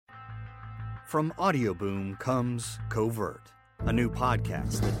From Audioboom comes Covert, a new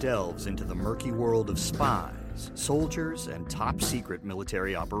podcast that delves into the murky world of spies, soldiers, and top-secret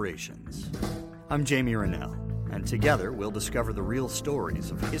military operations. I'm Jamie Rennell, and together we'll discover the real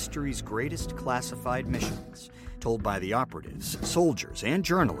stories of history's greatest classified missions, told by the operatives, soldiers, and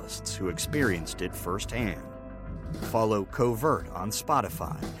journalists who experienced it firsthand. Follow Covert on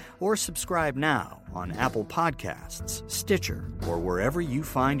Spotify, or subscribe now on Apple Podcasts, Stitcher, or wherever you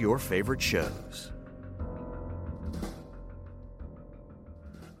find your favorite shows.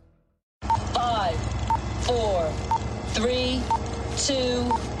 5, 4, 3, 2,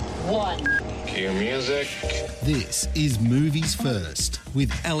 1. Cue music. This is Movies First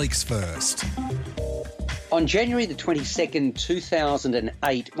with Alex First. On January the 22nd,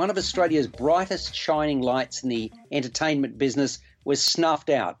 2008, one of Australia's brightest shining lights in the entertainment business was snuffed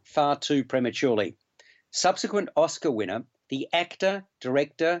out far too prematurely. Subsequent Oscar winner, the actor,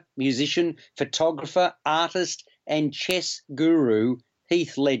 director, musician, photographer, artist, and chess guru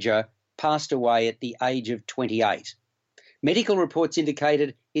Heath Ledger passed away at the age of 28. Medical reports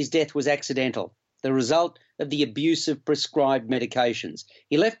indicated his death was accidental, the result of the abuse of prescribed medications.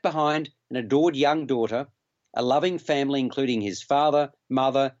 He left behind an adored young daughter, a loving family including his father,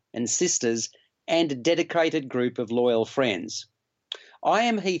 mother, and sisters, and a dedicated group of loyal friends. I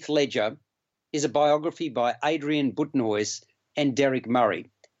Am Heath Ledger is a biography by Adrian Butenhuis and Derek Murray.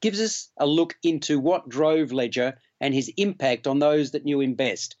 Gives us a look into what drove Ledger and his impact on those that knew him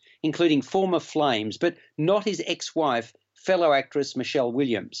best, including former Flames, but not his ex-wife, fellow actress Michelle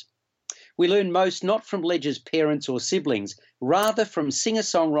Williams. We learn most not from Ledger's parents or siblings, rather from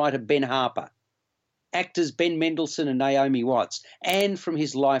singer-songwriter Ben Harper, actors Ben Mendelsohn and Naomi Watts, and from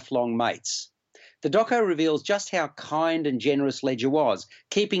his lifelong mates. The doco reveals just how kind and generous Ledger was,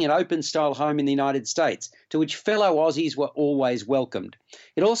 keeping an open-style home in the United States, to which fellow Aussies were always welcomed.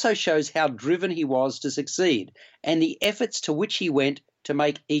 It also shows how driven he was to succeed, and the efforts to which he went to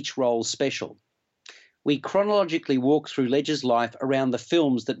make each role special. We chronologically walk through Ledger's life around the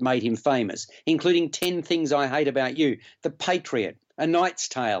films that made him famous, including 10 Things I Hate About You, The Patriot, A Knight's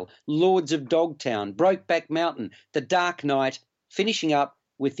Tale, Lords of Dogtown, Brokeback Mountain, The Dark Knight, finishing up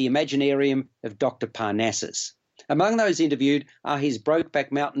with the Imaginarium of Dr. Parnassus. Among those interviewed are his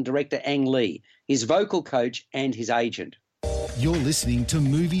Brokeback Mountain director Ang Lee, his vocal coach, and his agent. You're listening to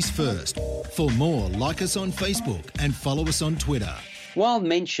Movies First. For more, like us on Facebook and follow us on Twitter. While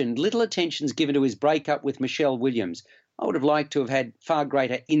mentioned, little attention's given to his breakup with Michelle Williams. I would have liked to have had far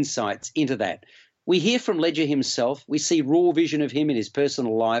greater insights into that. We hear from Ledger himself, we see raw vision of him in his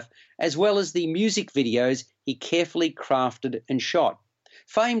personal life, as well as the music videos he carefully crafted and shot.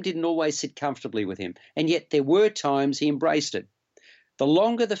 Fame didn't always sit comfortably with him, and yet there were times he embraced it. The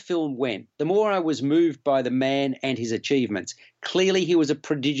longer the film went, the more I was moved by the man and his achievements. Clearly he was a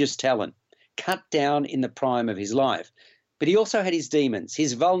prodigious talent, cut down in the prime of his life. But he also had his demons,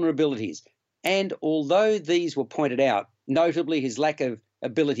 his vulnerabilities, and although these were pointed out, notably his lack of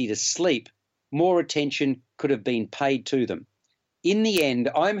ability to sleep, more attention could have been paid to them. In the end,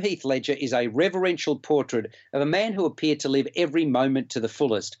 I'm Heath Ledger is a reverential portrait of a man who appeared to live every moment to the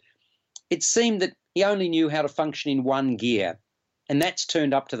fullest. It seemed that he only knew how to function in one gear, and that's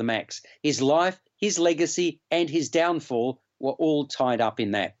turned up to the max. His life, his legacy, and his downfall were all tied up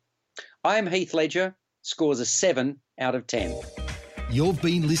in that. I Am Heath Ledger scores a 7 out of 10. You've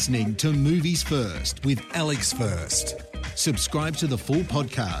been listening to Movies First with Alex First. Subscribe to the full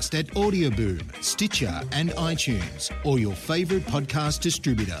podcast at Audioboom, Stitcher and iTunes, or your favourite podcast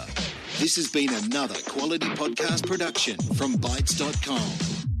distributor. This has been another quality podcast production from Bytes.com.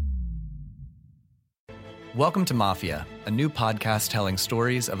 Welcome to Mafia, a new podcast telling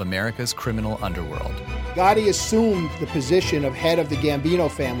stories of America's criminal underworld. Gotti assumed the position of head of the Gambino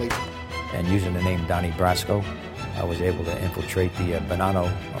family. And using the name Donnie Brasco, I was able to infiltrate the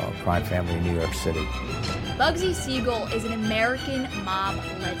Bonanno crime family in New York City. Bugsy Siegel is an American mob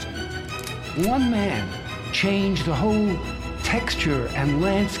legend. One man changed the whole texture and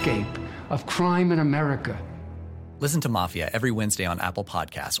landscape of crime in America. Listen to Mafia every Wednesday on Apple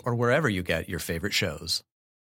Podcasts or wherever you get your favorite shows.